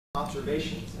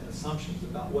observations and assumptions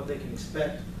about what they can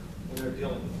expect when they're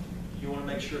dealing with it. You want to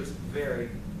make sure it's very,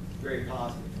 very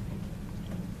positive.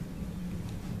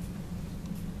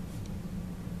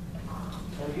 I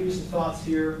want to give you some thoughts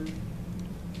here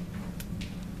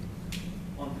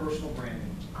on personal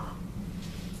branding.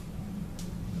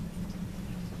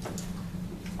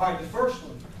 All right, the first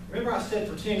one. Remember I said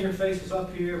pretend your face is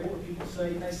up here. What would people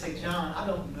say? They say, John, I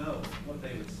don't know what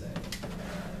they would say.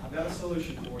 I've got a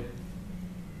solution for you.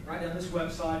 Write down this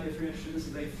website if you're interested. This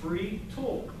is a free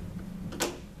tool.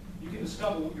 You can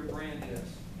discover what your brand is.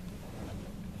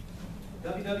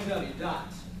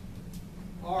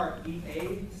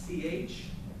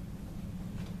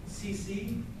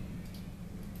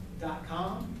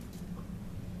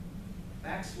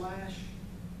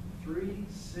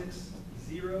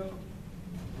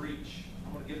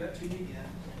 I'm going to give that to you again.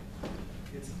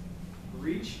 It's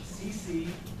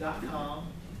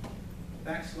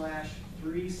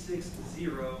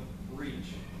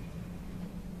reachcc.com/360reach.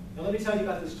 Now let me tell you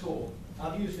about this tool.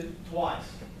 I've used it twice.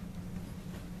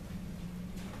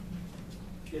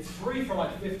 It's free for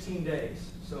like 15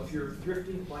 days. So if you're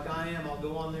thrifty like I am, I'll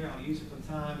go on there, I'll use it for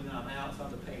time, and then I'm out, so I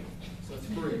have to pay. So it's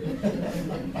free.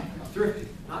 I'm thrifty,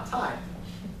 not tight.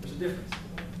 There's a difference.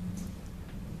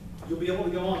 You'll be able to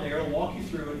go on there, it'll walk you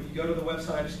through it. If you go to the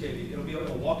website I just gave you, it'll be able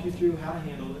to walk you through how to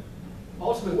handle it.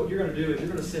 Ultimately, what you're going to do is you're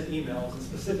going to send emails, and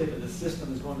specifically the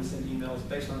system is going to send emails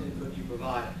based on input you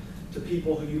provide to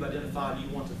people who you've identified you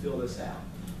want to fill this out.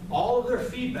 All of their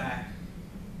feedback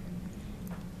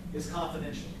is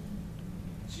confidential.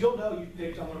 So you'll know you've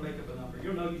picked, I'm going to make up a number,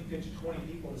 you'll know you've picked 20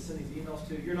 people to send these emails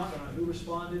to. You're not going to know who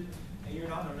responded, and you're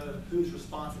not going to know whose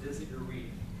response it is that you're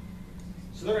reading.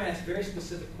 So they're going to ask very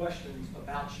specific questions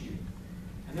about you.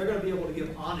 And they're going to be able to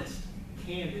give honest,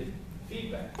 candid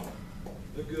feedback.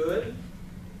 The good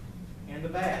and the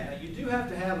bad. Now you do have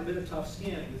to have a bit of tough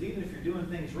skin, because even if you're doing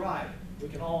things right, we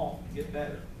can all get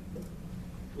better.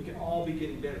 We can all be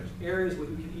getting better. There's areas where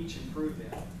we can each improve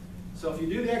in. So if you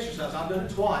do the exercise, I've done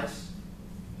it twice,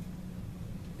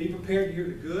 be prepared to hear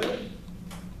the good,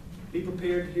 be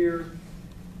prepared to hear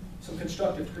some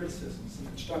constructive criticism, some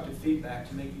constructive feedback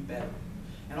to make you better.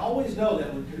 And always know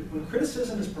that when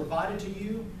criticism is provided to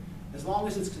you, as long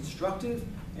as it's constructive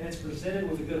and it's presented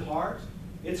with a good heart,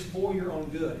 it's for your own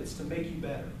good. It's to make you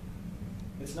better.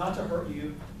 It's not to hurt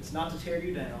you. It's not to tear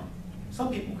you down.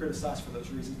 Some people criticize for those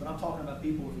reasons, but I'm talking about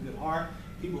people with a good heart,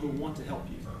 people who want to help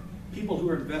you, people who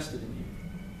are invested in you,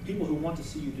 people who want to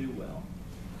see you do well.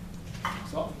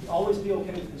 So always be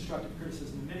okay with constructive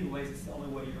criticism. In many ways, it's the only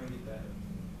way you're going to get better.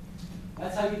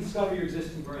 That's how you discover your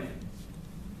existing brand.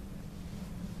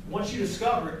 Once you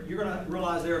discover it, you're going to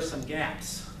realize there are some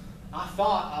gaps. I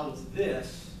thought I was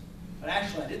this, but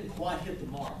actually I didn't quite hit the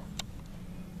mark.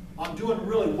 I'm doing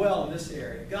really well in this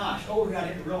area. Gosh, over here I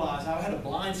didn't realize I had a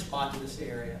blind spot to this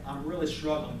area. I'm really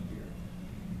struggling here.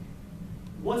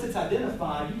 Once it's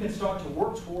identified, you can start to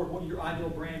work toward what your ideal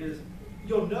brand is.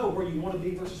 You'll know where you want to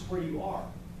be versus where you are.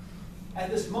 At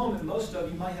this moment, most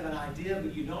of you might have an idea,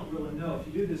 but you don't really know. If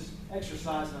you do this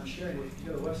exercise and I'm sharing with you, if you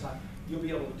go to the website, you'll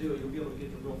be able to do it. You'll be able to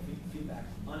get the real feedback,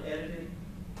 unedited,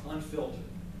 unfiltered.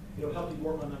 It'll help you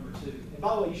work on number 2. And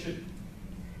by the way, you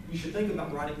should think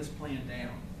about writing this plan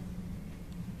down.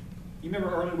 You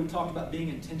remember earlier we talked about being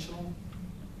intentional?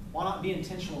 Why not be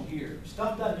intentional here?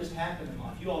 Stuff doesn't just happen in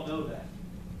life. You all know that.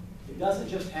 It doesn't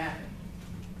just happen.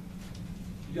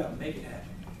 You got to make it happen.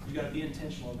 You got to be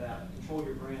intentional about it. Control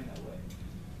your brand that way.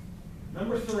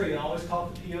 Number 3, I always call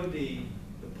it the POD,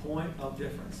 the point of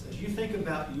difference. As you think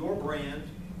about your brand,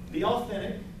 be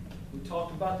authentic. We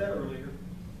talked about that earlier.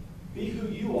 Be who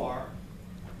you are,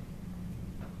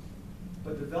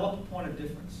 but develop a point of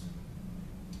difference.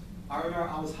 I remember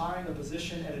I was hiring a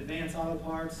position at Advanced Auto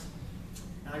Parts,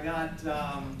 and I got,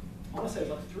 I want to say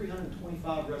about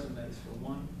 325 resumes for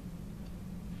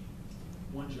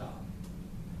one job.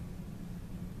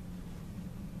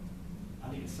 I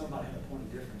needed somebody to have a point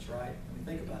of difference, right? I mean,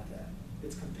 think about that.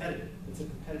 It's competitive. It's a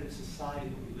competitive society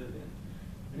that we live in.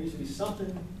 There needs to be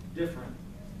something different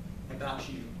about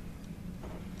you.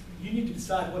 You need to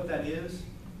decide what that is,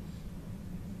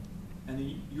 and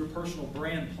your personal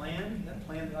brand plan, that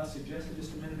plan that I suggested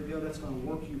just a minute ago, that's going to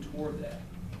work you toward that.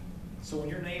 So when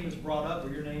your name is brought up or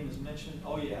your name is mentioned,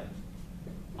 oh yeah,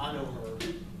 I know her.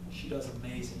 She does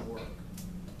amazing work.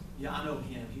 Yeah, I know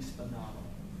him. He's phenomenal.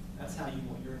 That's how you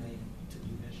want your name to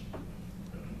be mentioned.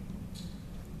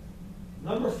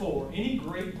 Number 4, any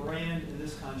great brand in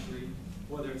this country,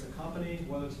 whether it's a company,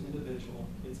 whether it's an individual,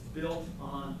 it's built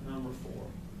on number 4.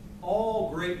 All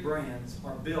great brands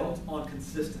are built on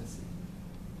consistency.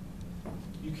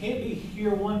 You can't be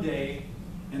here one day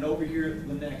and over here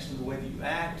the next, in the way that you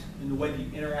act, in the way that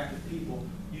you interact with people.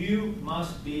 You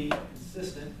must be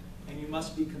consistent, and you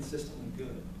must be consistently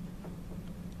good.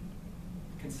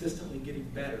 Consistently getting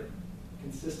better,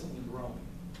 consistently growing.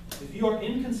 If you are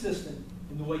inconsistent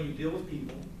in the way you deal with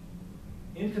people,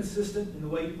 inconsistent in the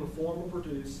way you perform or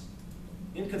produce,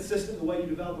 inconsistent in the way you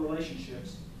develop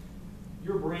relationships,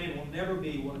 your brand will never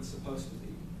be what it's supposed to be.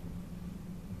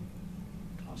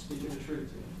 I'm speaking the truth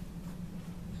to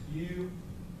you. You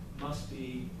must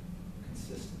be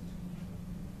consistent.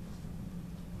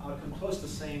 I would come close to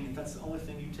saying if that's the only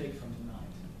thing you take from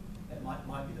tonight, that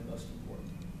might be the most important.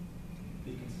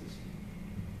 Be consistent.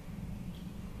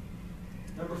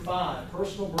 Number 5,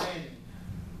 personal branding.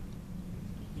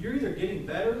 You're either getting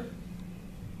better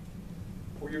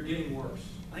or you're getting worse.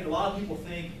 I think a lot of people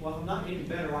think, well, if I'm not getting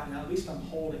better right now, at least I'm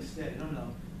holding steady. No.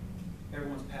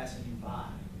 Everyone's passing you by.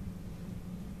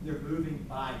 They're moving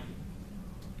by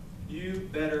you. You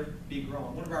better be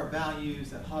growing. One of our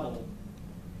values at Huddle,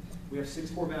 we have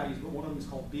 6 core values, but one of them is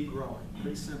called Be Growing.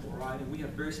 Pretty simple, right? And we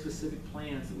have very specific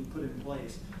plans that we put in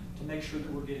place to make sure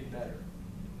that we're getting better.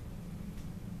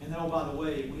 And then, oh, by the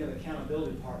way, we have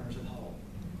accountability partners at Huddle.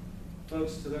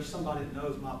 Folks, so there's somebody that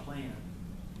knows my plan.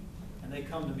 And they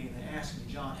come to me and they ask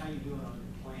me, John, how are you doing on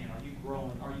your plan? Are you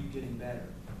growing? Are you getting better?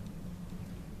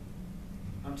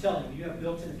 I'm telling you, you have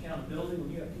built-in accountability.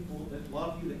 When you have people that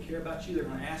love you, that care about you, they're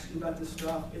going to ask you about this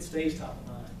stuff, it stays top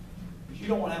of mind. Because you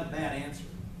don't want to have a bad answer.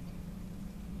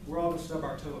 We're all going to stub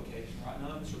our toe occasionally, right?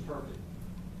 None of us are perfect.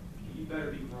 You better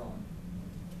be growing.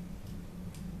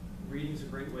 Reading's a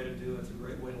great way to do it. It's a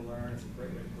great way to learn. It's a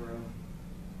great way to grow.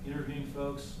 Interviewing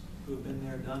folks who have been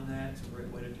there, done that, it's a great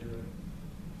way to do it.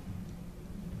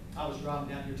 I was driving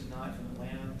down here tonight from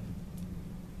Atlanta.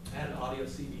 I had an audio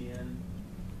CD in,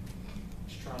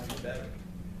 just trying to get better.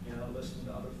 You know, listening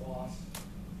to other thoughts,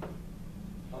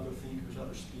 other thinkers,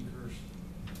 other speakers.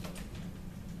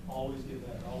 Always get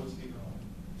better, always be growing.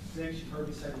 6, you've heard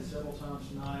me say this several times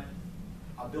tonight.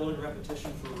 I build in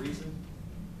repetition for a reason,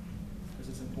 because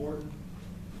it's important.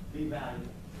 Be valuable.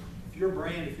 If your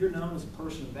brand, if you're known as a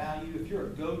person of value, if you're a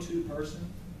go-to person,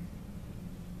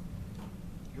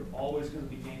 you're always going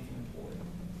to be gainfully employed.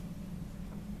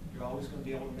 You're always going to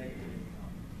be able to make a good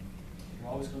income. You're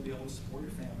always going to be able to support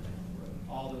your family down the road.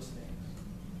 All those things.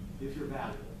 If you're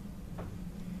valuable.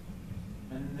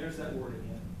 And then there's that word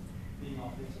again, being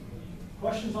authentically you.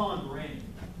 Questions on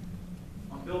branding,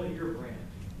 on building your brand.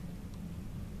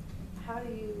 How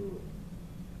do you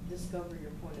discover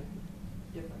your point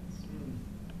of difference?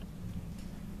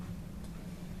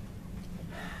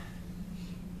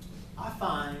 I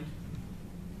find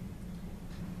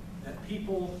that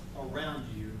people around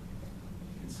you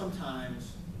can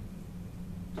sometimes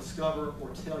discover or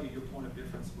tell you your point of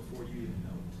difference before you even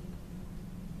know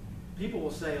it. People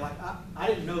will say, like, I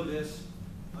didn't know this.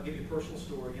 I'll give you a personal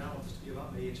story. You know, I don't want this to be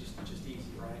about me. It's just easy,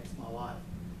 right? It's my life.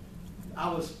 I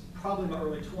was probably in my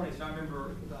early 20s, and I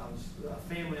remember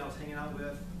a family I was hanging out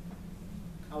with.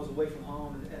 I was away from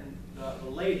home, and the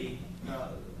lady,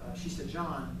 she said,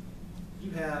 John, you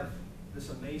have this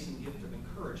amazing gift of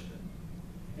encouragement.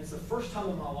 And it's the first time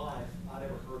in my life I'd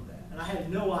ever heard that. And I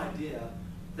had no idea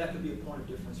that could be a point of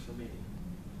difference for me.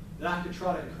 That I could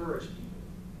try to encourage people.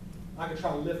 I could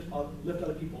try to lift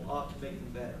other people up to make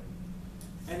them better.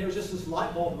 And there was just this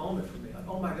light bulb moment for me. Like,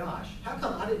 oh my gosh, how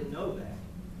come I didn't know that?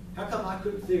 How come I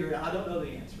couldn't figure it out? I don't know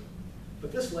the answer.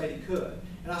 But this lady could.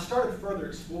 And I started further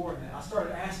exploring that. I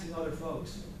started asking other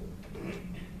folks.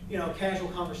 You know, casual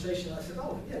conversation. I said,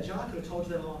 oh, yeah, John could have told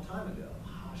you that a long time ago.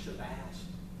 I should have asked.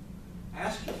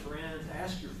 Ask your friends.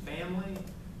 Ask your family.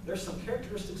 There's some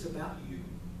characteristics about you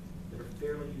that are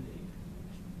fairly unique.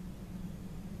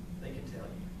 They can tell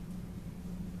you.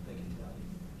 They can tell you.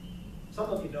 Some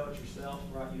of you know it yourself,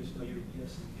 right? You just know you have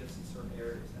some gifts in certain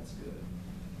areas. That's good.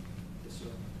 Yes,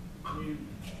 sir.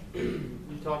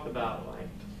 You talked about, like,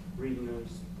 reading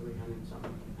those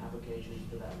 300-something applications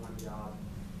for that one job.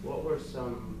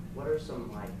 What are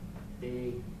some like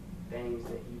big things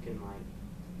that you can like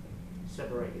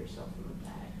separate yourself from the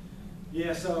pack?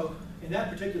 Yeah, so in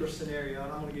that particular scenario,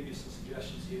 and I'm going to give you some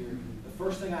suggestions here. The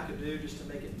first thing I could do just to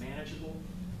make it manageable,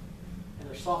 and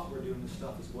there's software doing this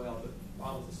stuff as well, but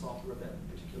I was the software at that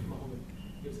particular moment,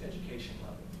 it was education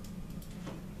level.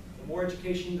 The more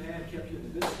education you had kept you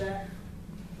in the good stack.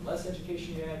 The less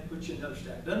education you had put you in another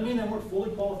stack. Doesn't mean there weren't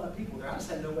fully qualified people there. I just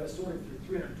had no way of sorting through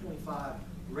 325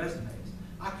 resumes.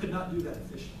 I could not do that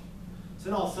efficiently. So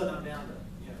then all of a sudden I'm down to 20.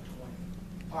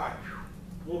 All right,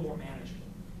 a little more manageable.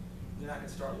 Then I can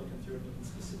start looking through and looking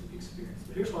specific experience.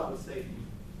 But here's what I would say to you.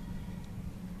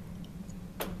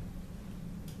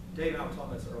 Dave and I were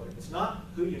talking about this earlier. It's not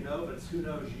who you know, but it's who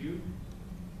knows you.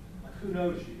 who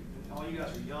knows you? And all you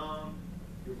guys are young,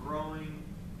 you're growing,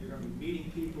 you're going to be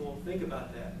meeting people. Think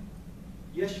about that.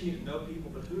 Yes, you need to know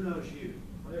people, but who knows you?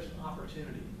 Well, there's an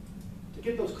opportunity to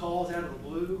get those calls out of the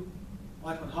blue,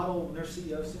 like when Huddle, when their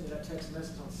CEO sent me that text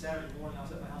message on Saturday morning, I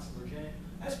was at my house in Virginia.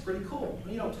 That's pretty cool. I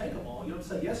mean, you don't take them all, you don't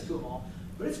say yes to them all,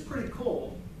 but it's pretty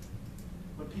cool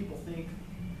when people think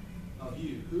of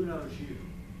you. Who knows you?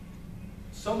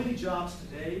 So many jobs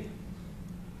today,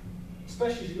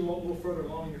 especially as you go a little further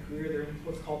along in your career, they're in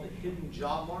what's called the hidden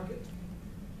job market,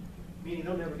 meaning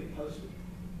they'll never get posted.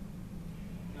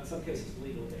 Now, in some cases,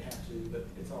 legally they have to, but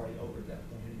it's already over at that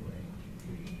point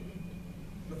anyway.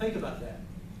 But think about that.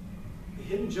 The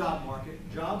hidden job market,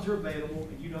 jobs are available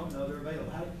and you don't know they're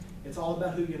available. It's all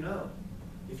about who you know.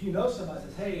 If you know somebody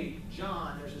says, hey,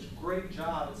 John, there's this great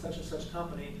job at such and such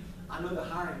company. I know the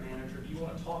hiring manager. Do you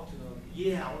want to talk to them?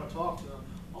 Yeah, I want to talk to them.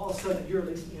 All of a sudden, you're at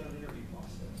least in an interview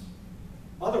process.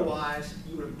 Otherwise,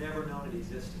 you would have never known it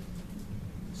existed.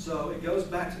 So it goes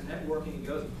back to networking. It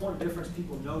goes, the point of difference,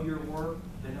 people know your work.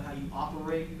 They know how you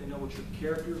operate. They know what your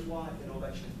character is like. They know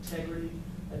about your integrity.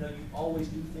 They know you always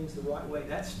do things the right way.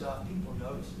 That stuff, people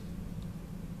notice it.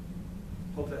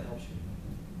 Hope that helps you.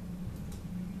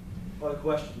 Other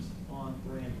questions on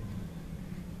branding?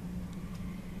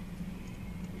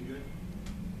 You good?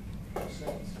 2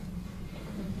 seconds.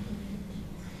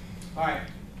 All right.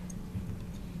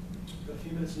 Got a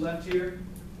few minutes left here.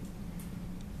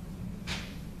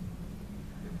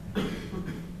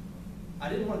 I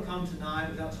didn't want to come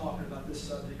tonight without talking about this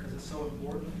subject because it's so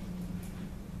important.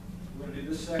 We're going to do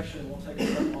this section. It won't take us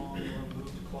that long. We're going to move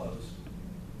to close.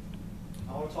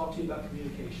 I want to talk to you about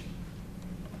communication.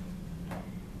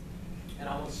 And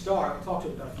I want to talk to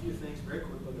you about a few things very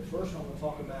quickly. The first one I want to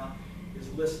talk about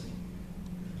is listening.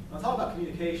 When I talk about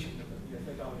communication, you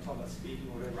think I want to talk about speaking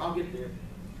or whatever. I'll get there.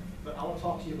 But I want to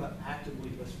talk to you about actively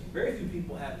listening. Very few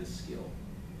people have this skill.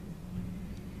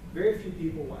 Very few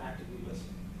people will actively listen.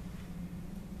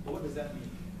 But what does that mean?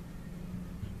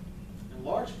 In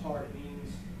large part, it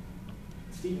means,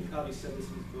 Stephen Covey said this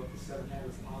in his book, The 7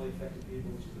 Habits of Highly Effective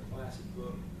People, which is a classic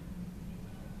book.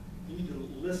 You need to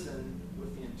listen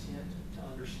with the intent to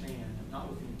understand, not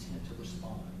with the intent to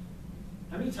respond.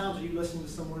 How many times are you listening to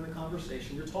someone in a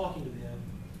conversation, you're talking to them,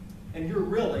 and you're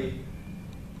really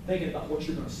thinking about what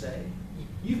you're going to say?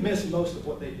 You've missed most of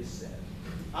what they just said.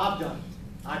 I've done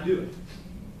it. I do it.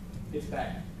 It's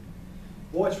bad.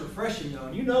 Boy, it's refreshing though,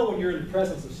 and you know when you're in the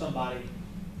presence of somebody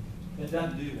that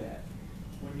doesn't do that,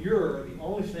 when you're the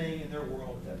only thing in their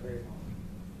world at that very moment,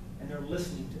 and they're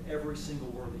listening to every single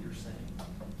word that you're saying,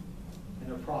 and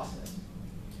they're processing.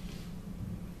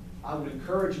 I would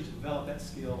encourage you to develop that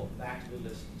skill of actively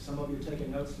listening. Some of you are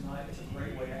taking notes tonight. It's a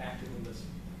great way to actively listen.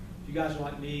 If you guys are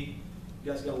like me,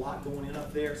 you guys got a lot going in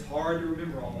up there. It's hard to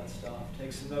remember all that stuff.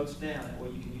 Take some notes down. That way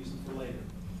you can use them for later.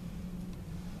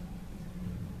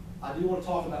 I do want to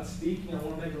talk about speaking. I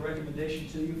want to make a recommendation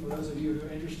to you for those of you who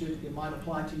are interested. It might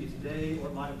apply to you today or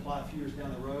it might apply a few years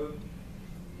down the road.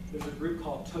 There's a group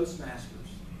called Toastmasters.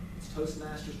 It's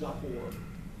toastmasters.org.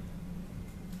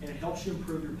 And it helps you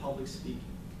improve your public speaking.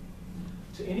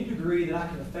 To any degree that I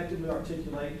can effectively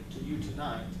articulate to you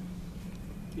tonight,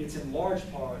 it's in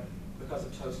large part because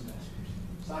of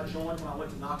Toastmasters. So I joined when I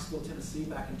went to Knoxville, Tennessee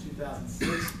back in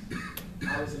 2006.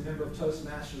 I was a member of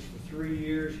Toastmasters for 3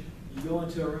 years. You go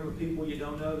into a room of people you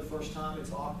don't know the first time.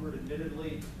 It's awkward,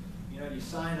 admittedly. You know, you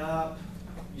sign up.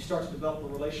 You start to develop a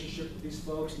relationship with these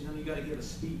folks, and then you got to give a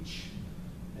speech.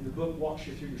 And the book walks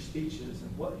you through your speeches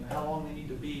and what, how long they need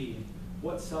to be, and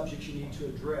what subjects you need to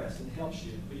address, and helps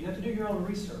you. But you have to do your own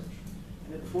research.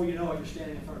 And then before you know it, you're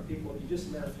standing in front of people that you just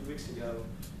met a few weeks ago,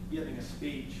 giving a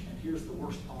speech. And here's the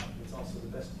worst part. It's also the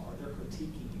best part. They're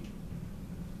critiquing you.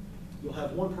 You'll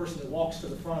have one person that walks to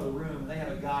the front of the room, and they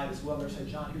have a guide as well. They'll say,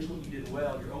 John, here's what you did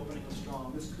well. Your opening was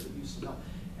strong. This could have used some help.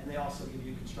 And they also give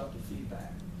you constructive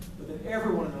feedback. But then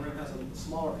everyone in the room has a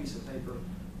smaller piece of paper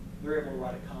they're able to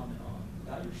write a comment on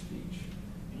about your speech.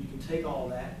 And you can take all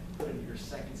that and put it into your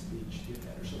second speech to get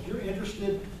better. So if you're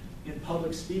interested in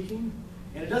public speaking,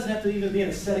 and it doesn't have to even be in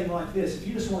a setting like this, if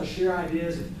you just want to share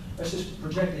ideas, let's just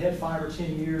project ahead 5 or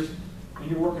 10 years, and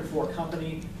you're working for a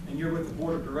company, and you're with the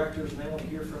board of directors, and they want to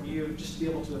hear from you, just to be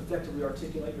able to effectively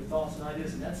articulate your thoughts and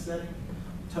ideas in that setting,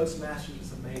 Toastmasters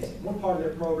is amazing. One part of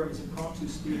their program is impromptu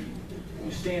speaking.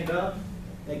 You stand up,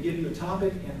 they give you a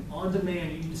topic, and on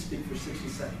demand, you need to speak for 60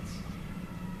 seconds.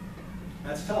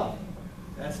 That's tough.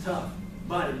 That's tough,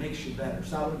 but it makes you better.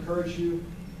 So I would encourage you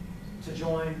to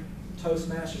join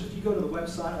Toastmasters. If you go to the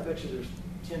website, I bet you there's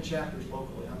 10 chapters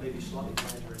locally. I may be slightly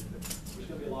exaggerating, but there's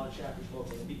going to be a lot of chapters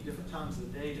locally. They meet different times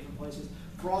of the day, different places.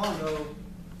 For all I know,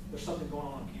 there's something going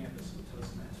on campus with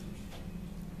Toastmasters.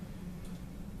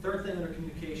 Third thing under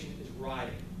communication is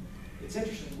writing. It's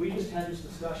interesting, we just had this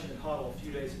discussion in Huddle a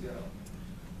few days ago.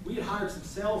 We had hired some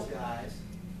sales guys.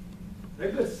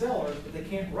 They're good sellers, but they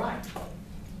can't write.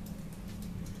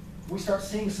 We start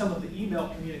seeing some of the email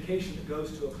communication that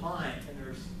goes to a client, and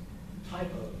there's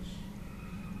typos.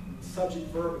 The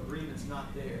subject-verb agreement's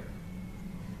not there.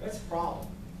 That's a problem.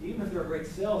 Even if they're a great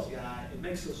sales guy, it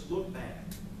makes us look bad.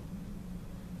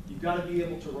 You've got to be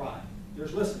able to write.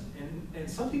 Listen, and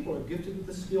some people are gifted with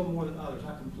this skill more than others.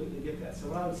 I completely get that. So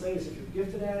what I would say is if you're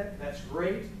gifted at it, that's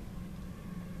great.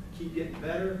 Keep getting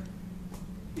better.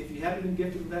 If you haven't been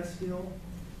gifted with that skill,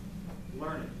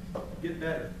 learn it. Get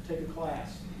better. Take a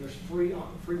class. There's free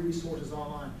resources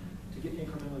online to get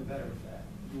incrementally better with that.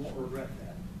 You won't regret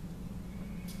that.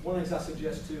 One of the things I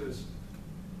suggest too is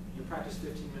you practice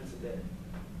 15 minutes a day.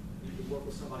 You can work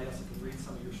with somebody else that can read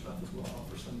some of your stuff as well,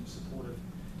 offer some supportive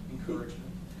encouragement.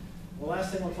 The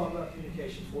last thing we'll talk about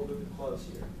communication before we close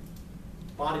here.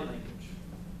 Body language.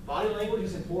 Body language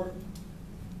is important.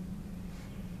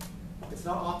 It's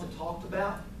not often talked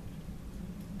about,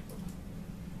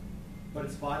 but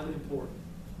it's vitally important.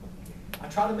 I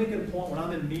try to make it a point when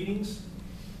I'm in meetings,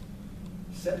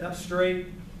 setting up straight,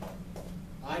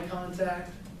 eye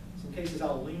contact. In some cases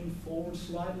I'll lean forward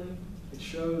slightly. It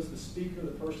shows the speaker,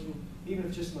 the person, even if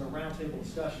it's just in a roundtable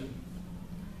discussion,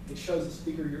 it shows the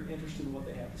speaker you're interested in what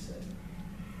they have to say.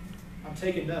 I'm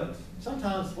taking notes.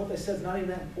 Sometimes what they said is not even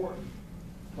that important,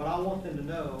 but I want them to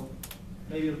know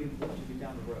maybe it'll be important to you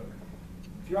down the road.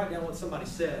 If you write down what somebody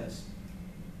says,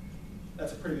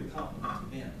 that's a pretty good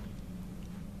compliment to them.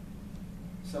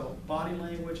 So body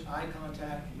language, eye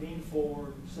contact, lean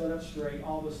forward, set up straight,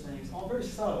 all those things, all very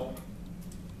subtle,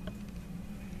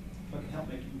 but can help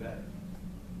make you better.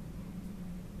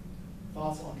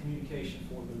 Thoughts on communication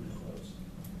before we move to close?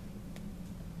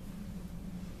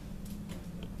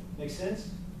 Make sense?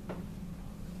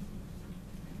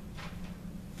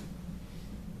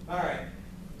 All right.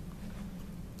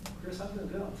 Chris, I'm doing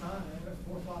good on time, man. We've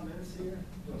got 4 or 5 minutes here.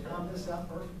 We'll time this out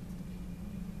perfect.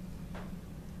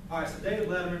 All right, so David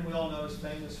Letterman, we all know, is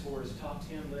famous for his top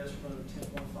 10 list. We're going to do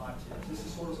 10.5 tips. This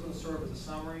is sort of going to serve as a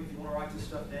summary. If you want to write this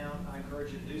stuff down, I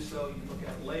encourage you to do so. You can look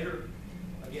at it later.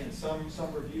 Again, some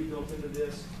review built into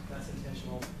this. That's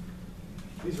intentional.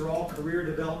 These are all career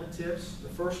development tips. The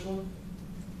first one,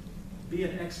 be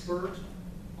an expert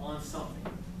on something.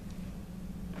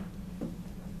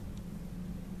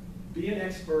 Be an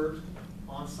expert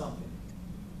on something.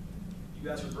 You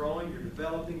guys are growing, you're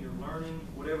developing, you're learning,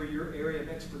 whatever your area of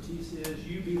expertise is,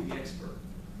 you be the expert.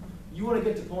 You want to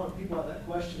get to the point where people have that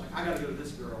question, like, I got to go to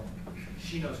this girl.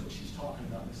 She knows what she's talking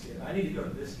about in this area. I need to go to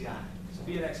this guy. So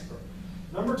be an expert.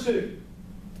 Number 2,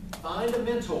 find a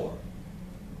mentor.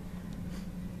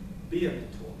 Be a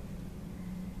mentor.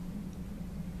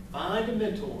 Find a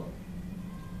mentor.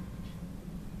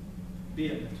 Be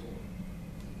a mentor.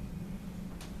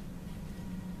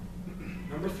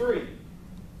 Number 3,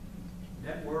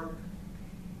 network,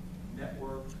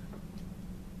 network,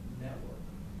 network.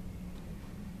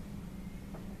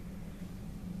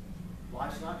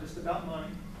 Life's not just about money,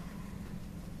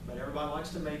 but everybody likes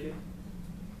to make it.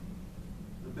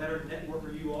 The better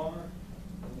networker you are,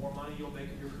 the more money you'll make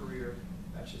in your career.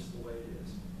 That's just the way it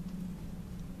is.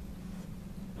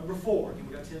 Number 4, again,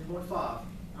 we got 10.5.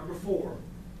 Number 4,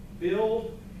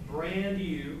 build brand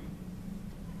you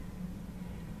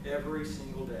every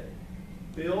single day.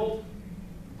 Build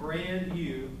brand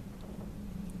you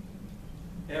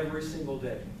every single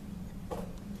day.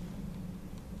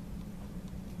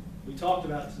 We talked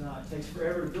about it tonight. It takes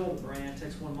forever to build a brand. It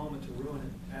takes 1 moment to ruin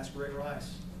it. Ask Ray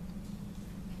Rice.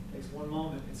 It takes 1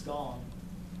 moment, it's gone.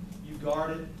 You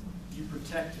guard it, you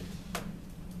protect it.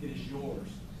 It is yours.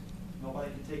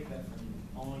 Nobody can take that from you.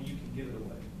 Only you can give it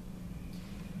away.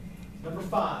 Number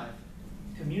 5,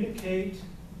 communicate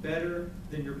better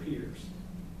than your peers.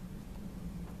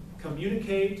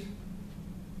 Communicate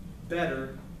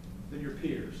better than your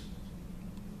peers.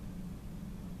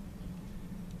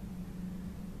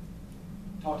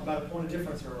 Talked about a point of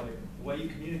difference earlier. The way you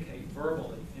communicate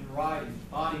verbally, in writing,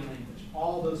 body language,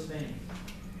 all those things.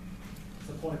 It's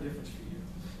a point of difference for you.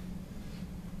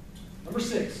 Number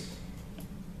 6,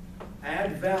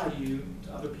 add value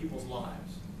to other people's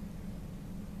lives.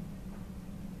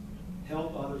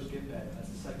 Help others get better. That's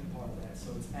the second part of that.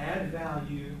 So it's add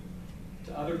value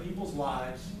to other people's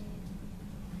lives.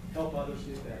 Help others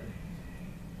get better.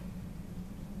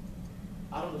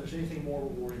 I don't know if there's anything more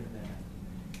rewarding than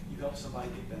that. You help somebody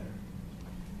get better.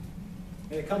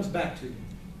 And it comes back to you.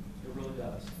 It really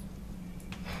does.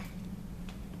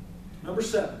 Number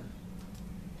 7,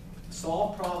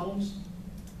 solve problems,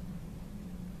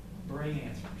 bring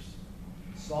answers.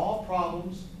 solve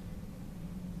problems